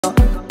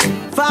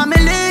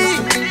family.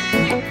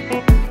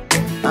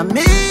 And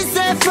me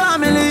say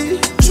family.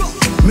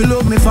 Me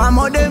love me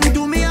family, them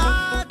do me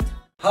heart.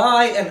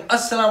 Hi and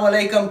assalamu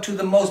alaikum to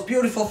the most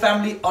beautiful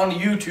family on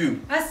YouTube.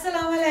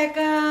 Assalamu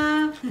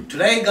alaikum.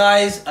 Today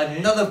guys,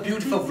 another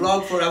beautiful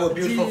vlog for our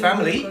beautiful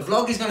family. The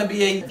vlog is going to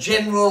be a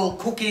general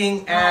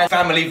cooking and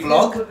family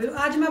vlog.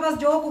 आज मैं बस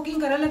जो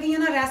cooking करने लगी है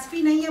ना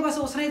recipe नहीं है बस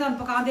उसने ही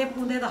पकांदे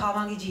पुंदे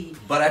दिखावांगी जी.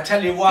 But I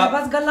tell you what,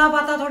 बस गल्ला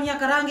बातें थोड़ियां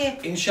करांगे.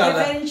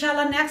 इंशाल्लाह. फिर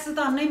इंशाल्लाह नेक्स्ट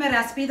तो नहीं मैं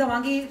रेसिपी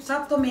दवांगी.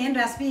 सब तो मेन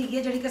रेसिपी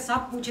है जड़ी के सब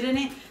पूछ रहे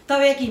ने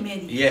तवे की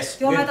मेरी. Yes.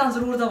 तो मैं तो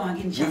जरूर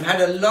दवांगी इंशाल्लाह. We've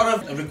had a lot of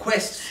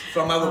requests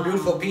from our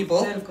beautiful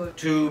people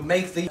to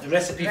make the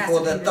recipe for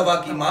the tawa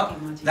keema.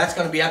 That's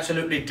going to be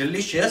absolutely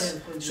delicious.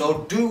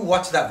 So do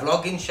watch that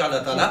vlog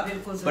inshallah taala.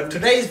 But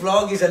today's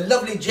vlog is a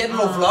lovely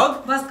general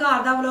vlog. बस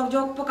घर दा vlog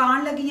जो पकान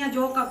लगी हैं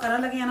जो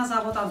करन लगी हैं ना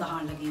सब तो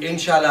दिखान लगी हैं.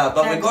 Inshallah.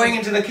 But we're going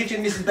into the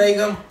kitchen, Mrs.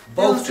 Begum,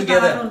 both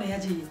together.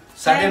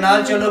 Sade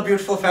naal chalo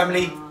beautiful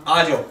family.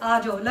 Aajo.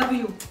 Aajo. Love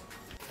you.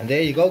 And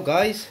there you go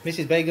guys,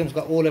 Mrs. Begum's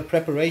got all her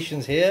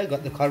preparations here.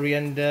 Got the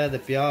coriander, the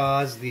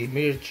pyaz, the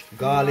mirch,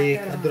 garlic,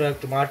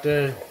 adrak,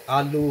 tomato,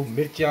 aloo,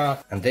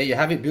 mircha. And there you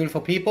have it, beautiful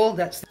people.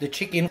 That's the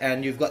chicken,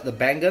 and you've got the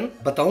bangan,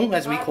 batong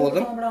as we call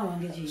them.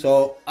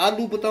 So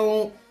aloo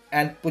batong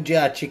and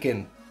pujia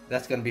chicken.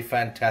 That's going to be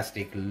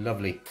fantastic,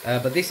 lovely.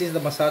 But this is the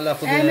masala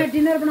for the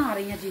dinner bana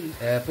rahi hain ji.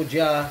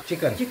 Pujia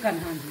chicken. Chicken,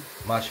 haan ji.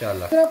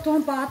 Mashallah.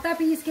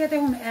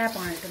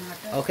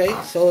 Okay,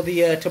 so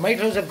the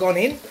tomatoes have gone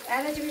in.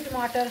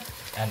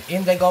 And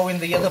in they go in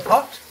the other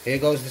pot. Here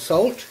goes the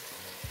salt.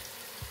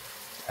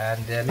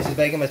 And Mrs.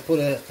 Begum has put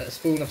a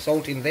spoon of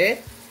salt in there.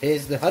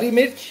 Here's the hari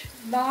mirch.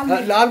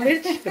 Lal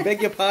mirch. I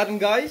beg your pardon,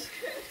 guys.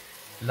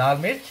 Lal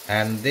mirch.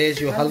 And there's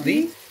your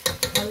haldi.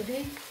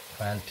 Haldi.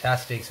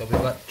 Fantastic. So we've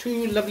got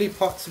two lovely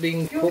pots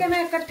being cooked.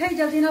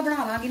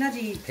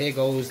 Here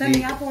goes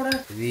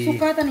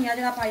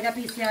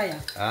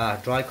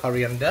dry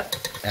coriander.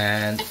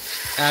 And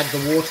add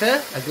the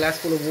water. A glass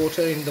full of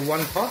water in the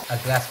one pot. A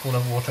glass full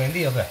of water in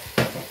the other.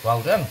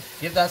 Well done.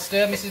 Give that a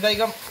stir, Mrs.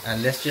 Begum.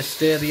 And let's just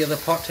stir the other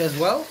pot as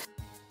well.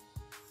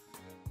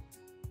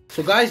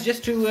 So guys,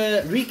 just to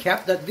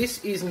recap that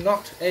this is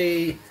not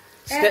a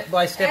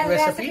step-by-step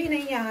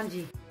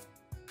recipe.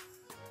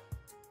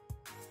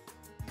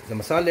 The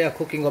masala are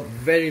cooking up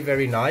very,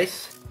 very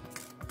nice.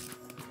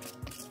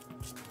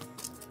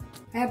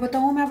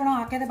 बताऊं मैं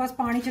बना के बस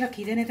पानी च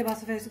रखी देने ते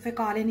बस फिर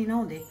काले नहीं ना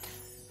होंदे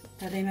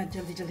तदे मैं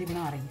जल्दी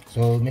बना रही हूं.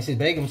 So Mrs.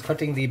 Begum's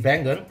cutting the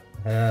bangan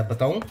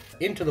batong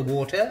into the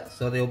water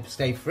so they'll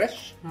stay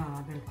fresh.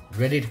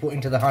 Ready to put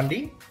into the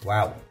handi.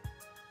 Wow.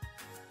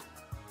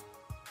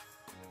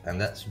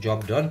 And that's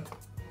job done.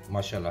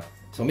 Mashallah.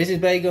 So Mrs.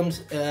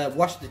 Begum's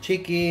washed the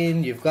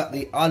chicken. You've got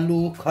the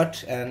aloo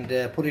cut and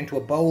put into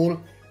a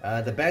bowl.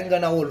 The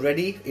bangan are all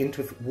ready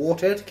into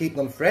water to keep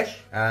them fresh,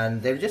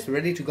 and they're just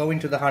ready to go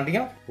into the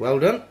handiya. Well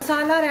done.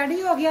 Masala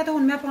ready ho gaya to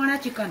unme paana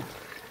chicken.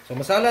 So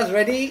masala is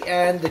ready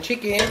and the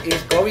chicken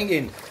is going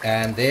in.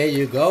 And there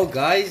you go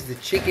guys, the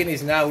chicken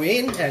is now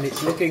in and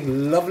it's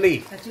looking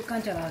lovely. The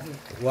chicken chala gaya.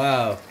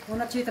 Wow. Hun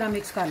achhi tarah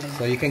mix kar lenge.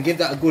 So you can give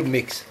that a good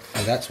mix.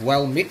 And that's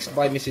well mixed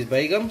by Mrs.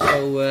 Begum.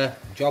 So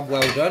job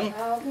well done.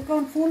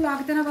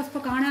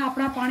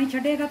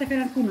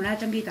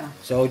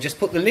 So just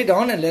put the lid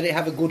on and let it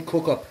have a good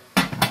cook up.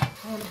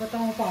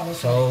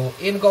 So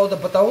in go the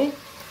batong.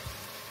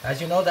 As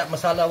you know, that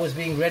masala was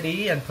being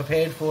ready and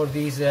prepared for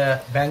these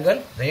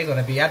bangan. They're going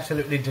to be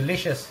absolutely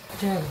delicious.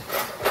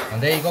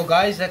 And there you go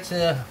guys, that's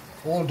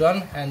all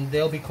done and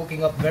they'll be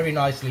cooking up very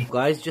nicely.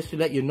 Guys, just to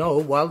let you know,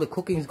 while the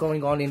cooking is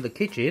going on in the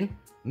kitchen,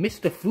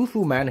 Mr.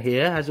 Fufu man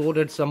here has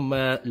ordered some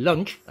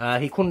lunch.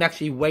 He couldn't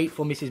actually wait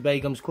for Mrs.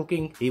 Begum's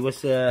cooking. He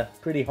was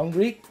pretty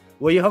hungry.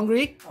 Were you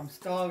hungry? I'm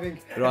starving.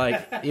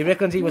 Right. He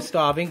reckons he was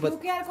starving, but...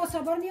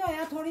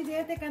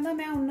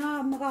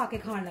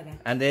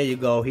 And there you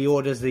go. He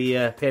orders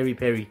the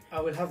peri-peri.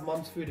 I will have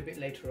mum's food a bit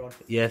later on.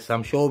 Yes,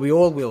 I'm sure we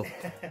all will.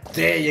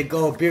 There you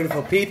go,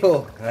 beautiful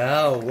people.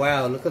 Oh,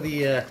 wow. Look at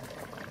the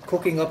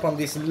cooking up on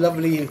this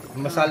lovely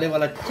masala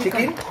wala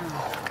chicken.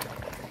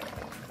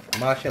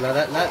 Mashallah,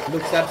 that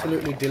looks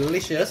absolutely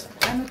delicious.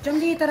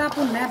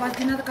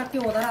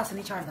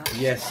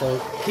 Yes,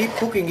 so keep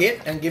cooking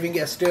it and giving it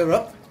a stir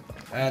up,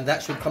 and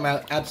that should come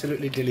out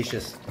absolutely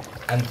delicious.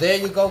 And there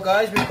you go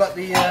guys, we've got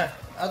the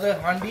other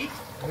handi,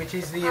 which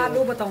is the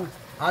aloo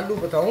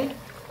batong.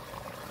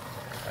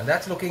 And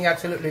that's looking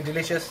absolutely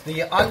delicious.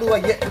 The aloo are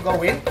yet to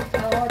go in,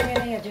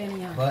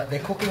 but they're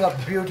cooking up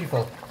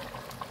beautiful.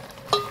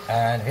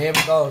 And here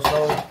we go,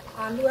 so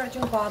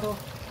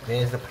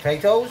there's the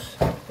potatoes.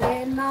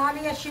 And you've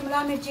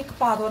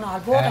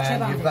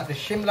got the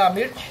shimla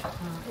mirch.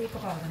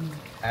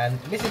 And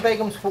Mrs.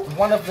 Begum's put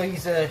one of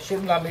these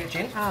shimla mirch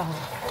in.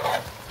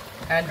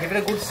 And give it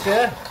a good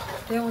stir.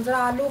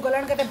 Mashallah,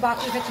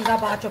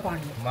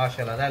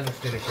 that looks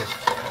delicious.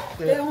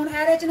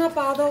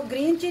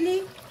 Green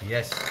chili.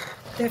 Yes.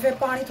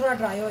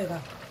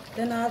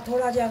 ਤੇ ਨਾਲ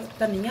ਥੋੜਾ ਜਿਹਾ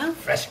ਧਨੀਆ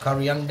fresh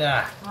coriander,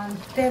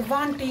 ਤੇ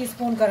 1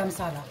 teaspoon ਗਰਮ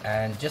ਮਸਾਲਾ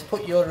and just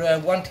put your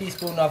 1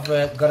 teaspoon of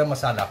garam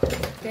masala.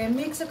 ਤੇ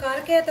mix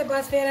ਕਰਕੇ ਤੇ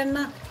ਬਸ ਫਿਰ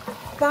ਇਹਨਾਂ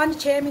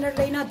 5-6 ਮਿੰਟ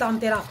ਲਈ ਨਾ ਦਮ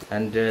ਤੇ ਰੱਖ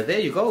And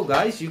there you go,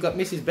 guys. You got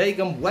Mrs.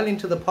 Begum well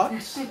into the pot,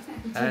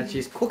 and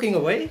she's cooking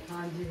away.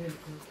 ਹਾਂਜੀ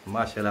ਬਿਲਕੁਲ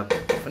Mashallah,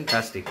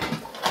 fantastic.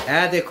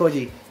 And देखो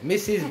जी,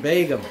 Mrs.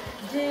 Begum.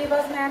 ਜੀ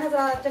ਬਸ ਮੈਂ ਨਾ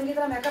ਜ਼ਰਾ ਚੰਗੀ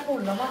ਤਰ੍ਹਾਂ ਮੈਂ ਕਿਹਾ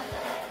ਭੁੰਨ ਲਵਾਂ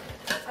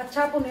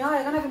अच्छा भुनिया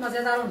होएगा ना फिर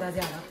मजेदार होता है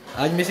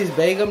ज्यादा आज मिसेस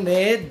बेगम ने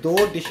 2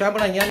 डिशें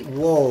बनाई.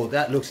 Whoa,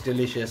 that looks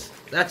delicious.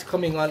 That's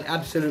coming on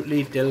absolutely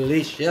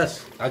delicious.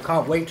 I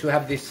can't wait to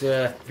have this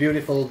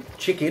beautiful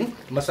chicken,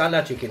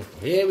 masala chicken.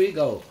 Here we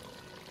go.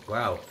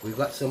 Wow, we've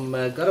got some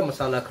garam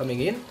masala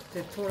coming in.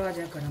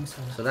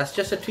 So that's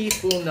just a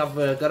teaspoon of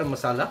garam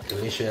masala.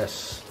 Delicious.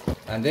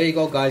 And there you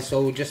go, guys.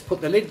 So just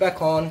put the lid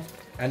back on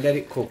and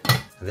let it cook.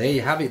 There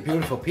you have it,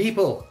 beautiful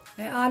people.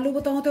 आलू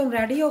बताऊं तो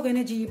ready हो गए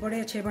ने जी बड़े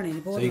अच्छे बने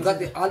ने बहुत. So you got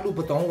the aloo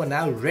batong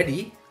now ready.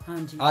 हाँ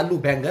जी. Aloo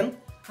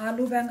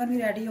बैंगन भी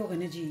रेडी हो गए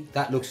ने जी.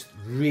 That looks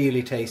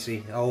really tasty.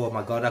 Oh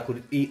my god, I could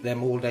eat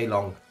them all day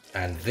long.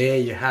 And there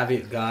you have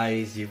it,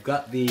 guys. You've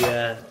got the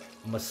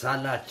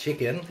masala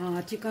chicken.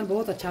 हाँ chicken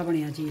बहुत अच्छा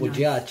बनया जी.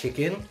 Bhujia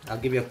chicken.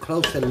 I'll give you a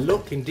closer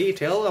look in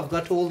detail. I've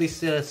got all this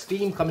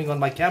steam coming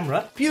on my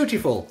camera.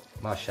 Beautiful,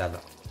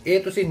 mashallah. ये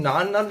तुसी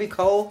नान नाल भी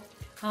खाओ.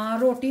 हाँ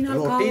रोटी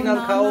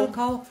नाल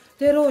खाओ.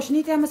 ते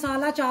रोशनी ते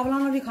मसाला चावलां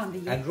नाल भी खांदी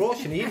है. And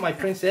Roshni, my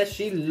princess,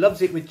 she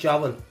loves it with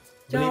chawal.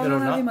 Believe it or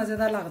not.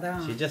 मजेदार लगदा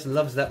है. She just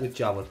loves that with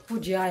chawal.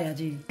 भुजिया आया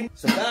जी.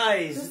 So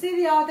guys, तुसी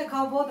भी आओ ते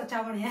खाओ बहुत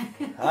अच्छा बनया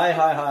है.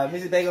 Hi,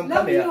 Mrs. Begum,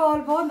 come here.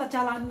 बहुत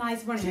अच्छा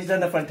नाइस बनया. She's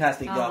done a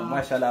fantastic job,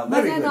 mashallah.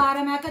 Very good. मजेदार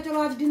है. मैं कहा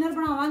चलो आज डिनर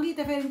बनावांगी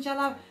ते फिर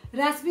इंशाल्लाह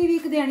रेसिपी भी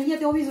एक देनी है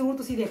ते वो भी जरूर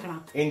तुसी देखना.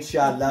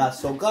 Inshallah.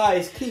 So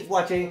guys, keep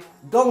watching.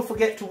 Don't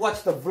forget to watch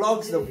the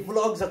vlogs. The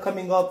vlogs are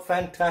coming up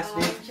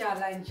fantastic.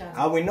 Inshallah.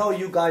 And we know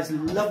you guys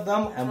love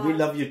them and we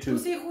love you too.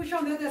 तुसी खुश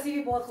होंगे तो ਅਸੀਂ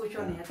भी बहुत खुश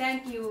होने हैं.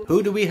 Thank you.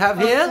 Who do we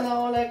have here?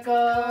 वालेकुम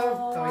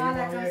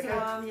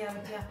सलाम या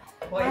बच्चा.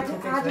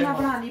 आज मैं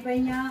बनानी पई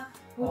हां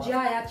भुजिया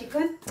आया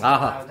चिकन.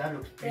 Aha.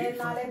 ते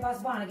नाले बस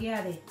बन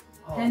गया दे.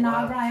 ते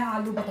नाल बनाया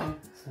आलू बताऊं.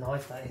 It's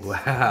nice, that is.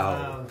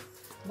 Wow.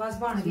 बस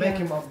बन It's गया.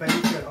 making my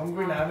belly feel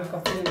hungry now. Look,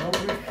 I'm feeling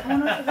hungry.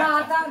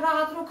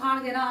 रात ਨੂੰ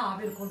ਖਾਣ ਦੇਣਾ ਹਾਂ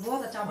ਬਿਲਕੁਲ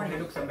ਬਹੁਤ ਅੱਛਾ It ਬਣਿਆ.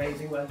 looks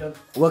amazing. Well done.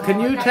 Well,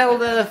 can you tell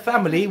the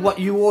family what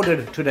you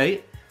ordered today?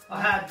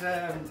 I had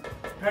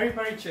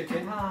peri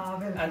chicken हाँ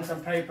बिल्कुल. and some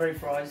peri fries.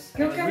 It was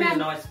क्योंकि really मैं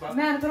nice, but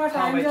मैं थोड़ा can't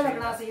टाइम wait जो to eat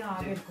लगना that. सी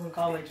हाँ बिल्कुल.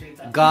 Can't wait to eat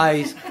that.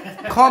 Guys,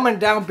 comment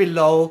down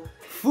below.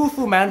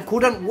 Fufu man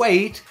couldn't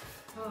wait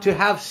to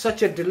have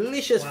such a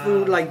delicious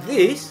food like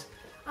this.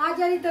 आज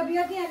यारी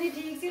तबीयत ही नहीं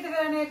ठीक सी तो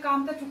फिर मैंने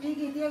काम तो छुट्टी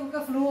की थी उनका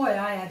फ्लू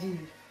होया है जी.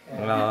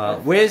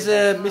 Where's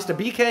Mr.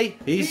 BK?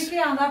 He's BK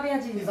आंदा पे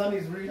जी. He's on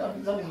his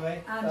way.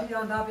 हाँ जी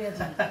आंदा पे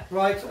जी.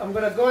 Right, I'm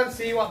gonna go and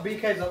see what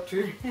BK's up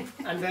to,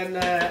 and then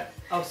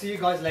I'll see you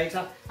guys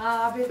later.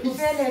 हाँ बिल्कुल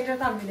फिर लेटर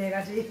तक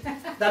मिलेगा जी.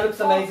 That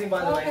looks amazing,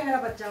 by the way. Okay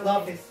मेरा बच्चा.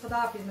 Love this. खुदा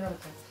हाफिज़ मेरा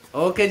बच्चा.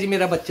 okay, ji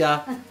mera bacha.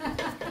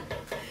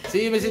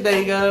 See you, Mrs.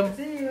 Begum.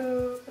 See you.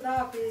 खुदा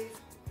हाफिज़.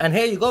 And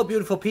here you go,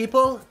 beautiful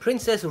people.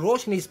 Princess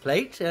Roshni's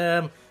plate.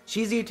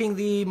 She's eating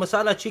the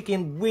masala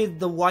chicken with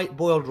the white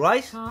boiled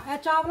rice. हाँ ये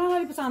चावलों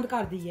वाली पसंद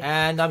कर दी है.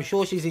 And I'm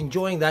sure she's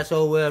enjoying that.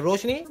 So,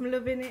 Roshni? I'm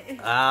loving it.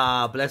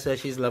 Ah, bless her.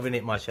 She's loving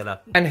it, mashallah.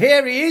 And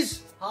here he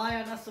is. Hi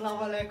and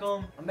assalamu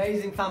alaikum.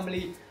 Amazing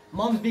family.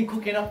 Mom's been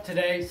cooking up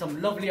today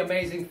some lovely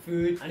amazing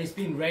food, and it's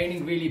been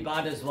raining really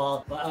bad as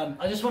well. But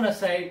I just want to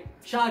say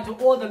shout out to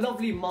all the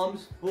lovely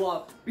moms who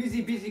are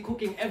busy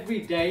cooking every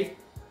day.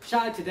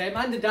 Shout out to them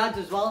and the dads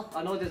as well.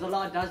 I know there's a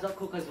lot of dads that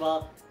cook as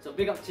well, so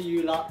big up to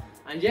you lot.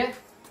 And yeah,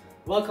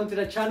 welcome to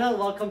the channel,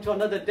 welcome to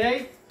another day.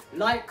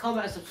 Like,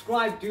 comment and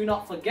subscribe, do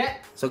not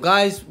forget. So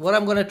guys, what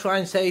I'm going to try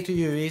and say to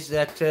you is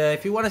that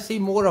if you want to see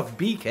more of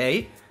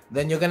BK,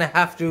 then you're going to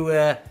have to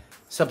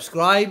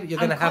subscribe. You're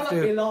going to have to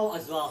comment below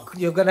as well.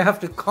 You're going to have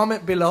to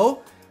comment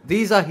below.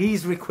 These are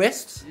his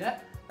requests. Yeah.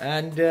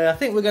 And I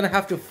think we're going to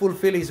have to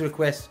fulfill his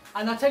request.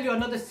 And I'll tell you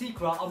another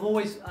secret. I'm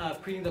always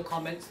printing the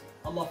comments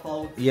on my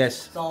phone.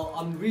 Yes. So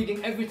I'm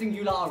reading everything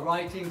you lot are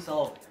writing.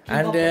 So keep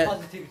And up the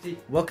positivity.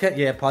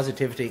 yeah,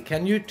 positivity.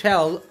 Can you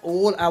tell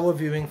all our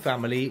viewing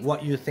family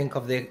what you think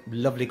of their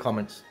lovely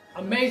comments?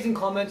 Amazing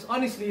comments.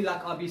 Honestly,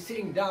 like I'll be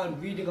sitting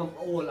down reading them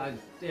all, and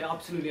they're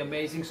absolutely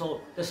amazing.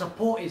 So the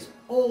support is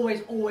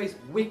always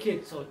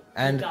wicked. So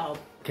And keep that up.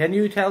 can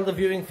you tell the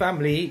viewing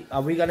family,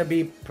 are we going to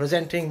be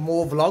presenting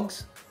more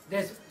vlogs?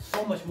 There's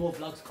so much more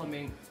vlogs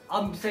coming.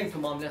 I'm saying to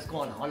Mom, let's go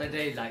on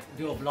holiday, like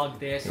do a vlog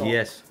there. So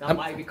Yes. that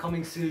might be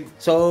coming soon.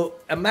 So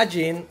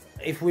imagine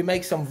if we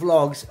make some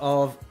vlogs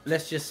of,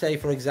 let's just say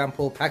for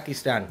example,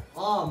 Pakistan.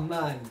 Oh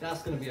man,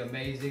 that's gonna be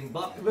amazing.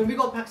 But when we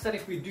go to Pakistan,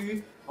 if we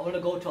do, I want to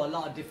go to a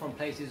lot of different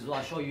places. So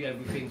I'll show you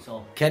everything.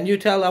 So Can you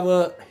tell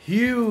our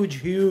huge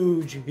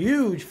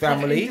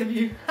family?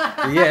 Interview.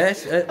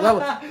 Yes, well,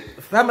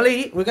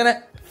 family, we're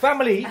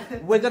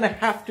gonna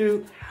have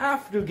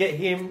to get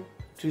him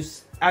to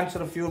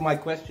answer a few of my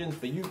questions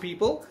for you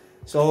people.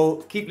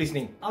 So keep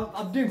listening.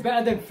 I'm doing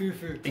better than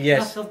Fufu. Yes.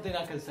 That's something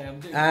I can say. I'm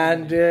doing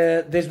And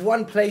there's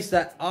one place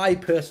that I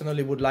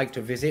personally would like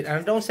to visit, and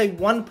I don't say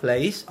one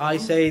place, I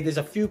say there's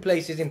a few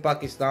places in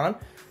Pakistan,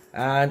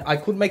 and I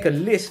could make a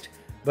list,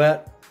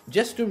 but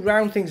just to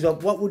round things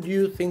up, what would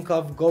you think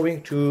of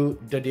going to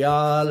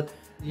Dadial,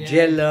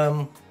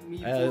 Jhelum,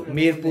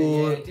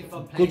 Mirpur,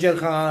 Gujar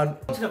Khan?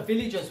 To the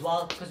village as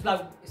well, because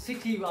like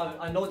city,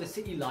 I know the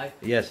city life.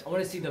 Yes. I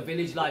want to see the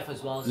village life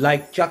as well. So.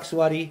 Like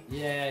Chakswari.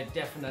 Yeah,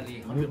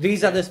 definitely. 100%.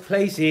 These are the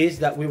places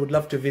that we would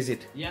love to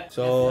visit. Yeah,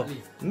 so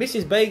definitely.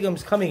 Mrs.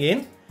 Begum's coming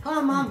in. Come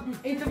on, Mom.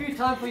 Interview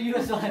time for you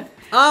as well.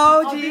 Oh,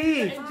 I'll do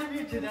gee. the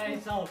interview today,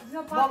 so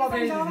Mama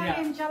Bays is here.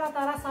 इंशाल्लाह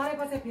तारा सारे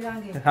पासे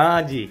फिरांगे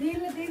हाँ जी.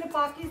 दिल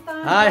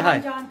Pakistan Hi, hi.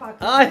 जान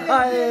Hi,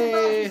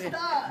 Pakistan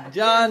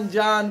hi.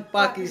 Jan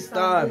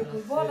Pakistan.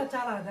 बहुत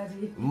अच्छा लगता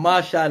जी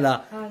Mashallah.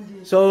 हाँ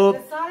जी So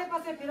सारे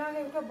पासे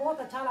फिरांगे उनको बहुत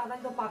अच्छा लगता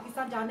है जब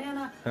पाकिस्तान जाने हैं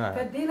ना हाँ.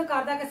 फिर दिल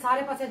करता है कि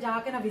सारे पासे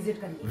जाके ना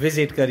विजिट करिए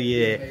visit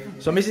करिए.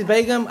 So Mrs.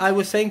 Begum, I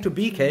was saying to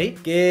BK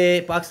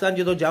कि पाकिस्तान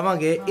जो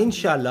जावांगे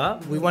inshallah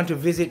we want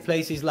to visit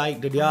places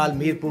like Dadial,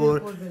 Mirpur.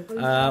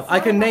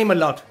 I can name a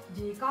lot.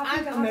 जी काफी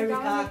And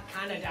America,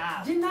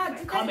 Canada. जिन्ना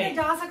जितने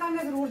जा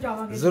सकांगे जरूर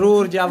जावांगे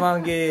जरूर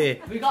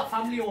जावांगे. We got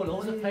family all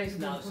over the place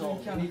now, so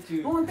we need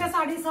to. ਹੁਣ ਤੇ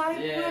ਸਾਡੀ ਸਾਰੀ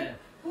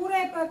ਪੂਰੇ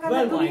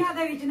ਕਦੇ ਦੁਨੀਆ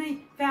ਦੇ ਵਿੱਚ ਨਹੀਂ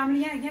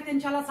ਫੈਮਲੀਆਂ ਹੈਗੀਆਂ ਤੇ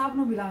ਇਨਸ਼ਾਅੱਲਾ ਸਭ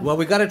ਨੂੰ ਮਿਲਾਂਗੇ. Well,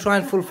 we got to try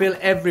and fulfill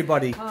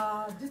everybody.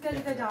 ਜਿੱਥੇ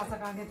ਜਿੱਥੇ ਜਾ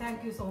ਸਕਾਂਗੇ.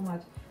 Thank you so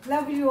much.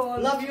 Love you all.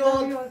 Love you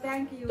all.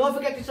 Thank you. Don't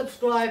forget to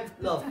subscribe.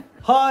 Love.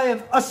 Hi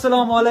and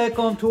assalamu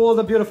alaikum to all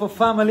the beautiful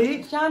family.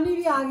 शानी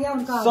भी आ गया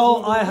उनका. So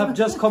I have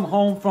just come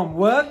home from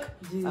work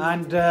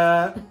and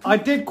I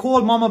did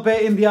call Mama Bay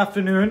in the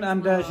afternoon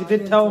and she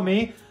did tell me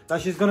that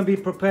she's going to be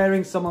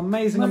preparing some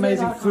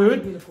amazing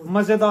food.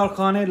 Mazedar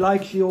khane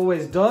like she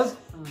always does.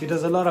 She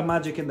does a lot of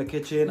magic in the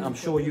kitchen. I'm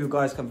sure you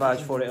guys can vouch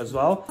for it as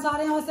well.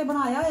 सारे वास्ते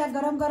बनाया है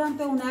गरम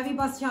ते उन्हें भी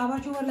बस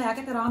shower शूवर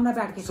लेके ते आराम ਨਾਲ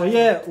बैठ के. So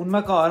yeah,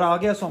 unme ghar aa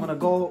gaya, so I'm gonna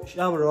go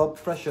shower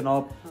up, freshen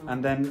up,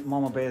 and then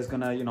Mama Bay is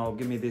gonna, you know,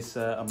 give me this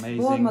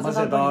amazing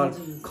mazedar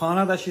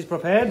khana that she's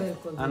prepared,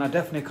 and I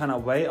definitely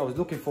cannot wait. I was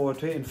looking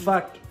forward to it. In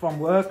fact, from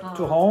work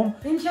to home,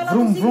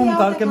 vroom vroom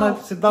karke main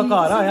sidha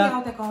ghar aaya,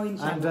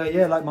 and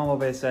yeah, like Mama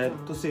Bay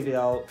said, tusi vi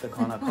aao te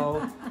khana khao,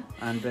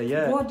 and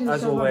yeah,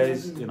 as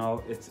always, you know,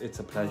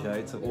 it's a pleasure.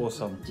 It's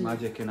awesome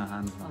magic in her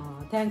hands.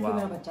 Thank you,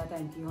 मेरा बच्चा.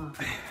 Thank you.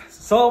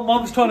 So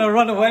Mom's trying to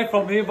run away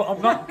from me, but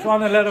I'm not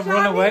trying to let him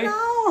run away.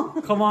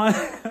 Come on.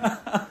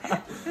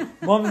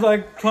 Mom's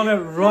like trying to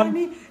run.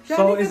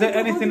 So is there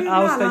anything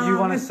else that you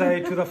want to say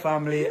to the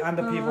family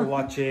and the people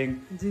watching?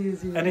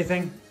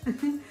 Anything?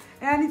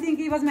 Anything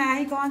की बस मैं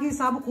ही कहूँगी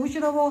सब खुश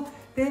रहो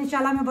ते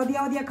इंशाल्लाह मैं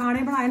बढ़िया बढ़िया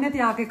खाने बनाए ने ते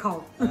आके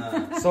खाओ.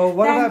 So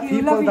what about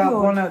people that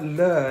want to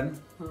learn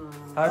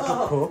how to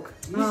cook?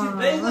 Mrs.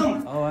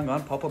 Begum. Oh, hang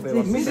on, Papa Bear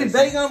wants to say Mrs.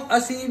 Begum,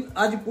 ਅਸੀਂ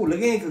ਅੱਜ ਭੁੱਲ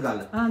ਗਏ ਇੱਕ ਗੱਲ.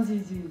 हाँ जी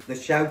जी. The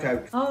shout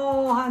out.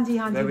 Oh हाँ जी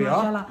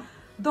माशाल्लाह.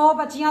 दो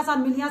बच्चियां सन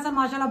मिलियां सन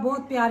माशाल्लाह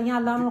बहुत प्यारियां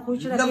अल्लाह उन्हें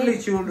खुश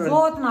रखे.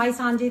 बहुत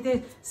नाइस हाँ जी ते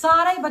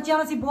सारे बच्चों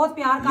ਨੂੰ ਅਸੀਂ ਬਹੁਤ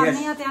ਪਿਆਰ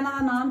ਕਰਨੇ ਆ ਤੇ ਇਹਨਾਂ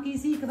ਦਾ ਨਾਮ ਕੀ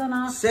ਸੀ ਇੱਕ ਦਾ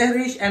ਨਾਮ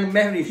Sehrish and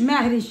Mehrish.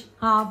 Mehrish.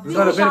 हाँ. We've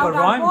got a bit of a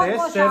rhyme there,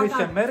 Sehrish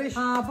and Mehrish.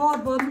 हाँ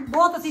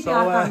बहुत ਅਸੀਂ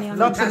प्यार करने हैं.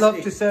 Lots of love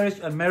to Sehrish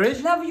and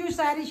Mehrish. Love you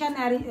Sehrish and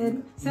Mehrish.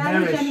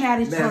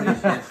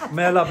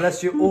 May Allah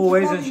bless you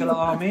always, inshallah,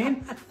 ameen.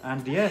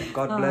 And yeah,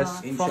 God bless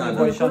from your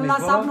boy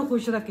Shaniis सब ਨੂੰ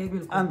खुश रखे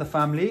बिल्कुल. and the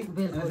family.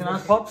 Anything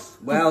else, Pops?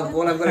 Well,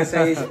 all I'm going to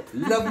say is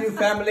love you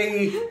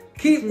family.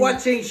 Keep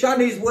watching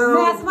Shani's World.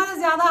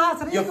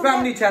 Your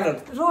family channel.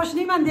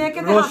 रोशनी में देख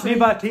के रोशनी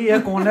बैठी है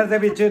कॉर्नर ਦੇ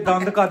ਵਿੱਚ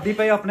ਦੰਦ ਕਰਦੀ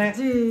ਪਈ ਆਪਣੇ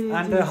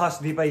and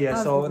ਹੱਸਦੀ ਪਈ ਹੈ.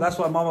 So that's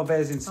why Mama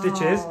Bear is in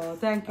stitches.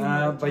 Thank you.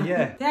 But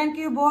yeah. Thank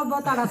you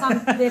बहुत ਤੁਹਾਡਾ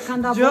ਸਾਨੂੰ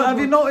ਦੇਖਣ ਦਾ. Have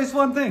you noticed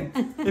one thing?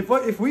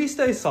 If we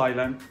stay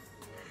silent,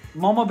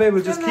 Mama Bear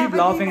will just keep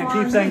laughing and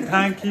keep saying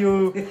thank you.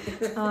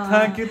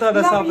 Thank you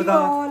tada sabda.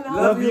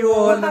 Love you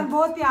all.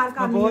 बहुत प्यार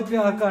करनी है. बहुत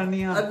प्यार करनी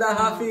है. Allah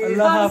Hafiz.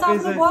 Allah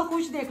Hafiz. सबको बहुत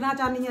खुश देखना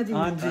चाहनी है जी.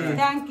 हाँ जी.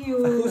 Thank you.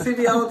 ਤੁਸੀਂ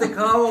ਵੀ ਆਓ ਤੇ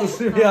ਖਾਓ.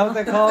 ਤੁਸੀਂ ਵੀ ਆਓ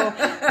ਤੇ ਖਾਓ.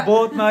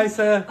 ਬਹੁਤ nice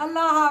ਹੈ.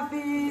 Allah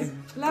Hafiz.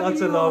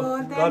 Lots of love.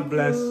 God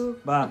bless.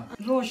 Bam.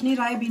 रोशनी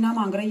राय बीना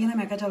मांग रही है ना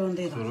मैं कहा चलो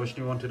दे दो.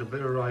 Roshni wanted a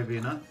bit of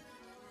ribena.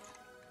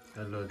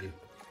 Hello ji.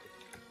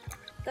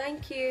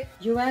 Thank you.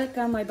 You're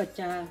welcome my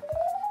बच्चा.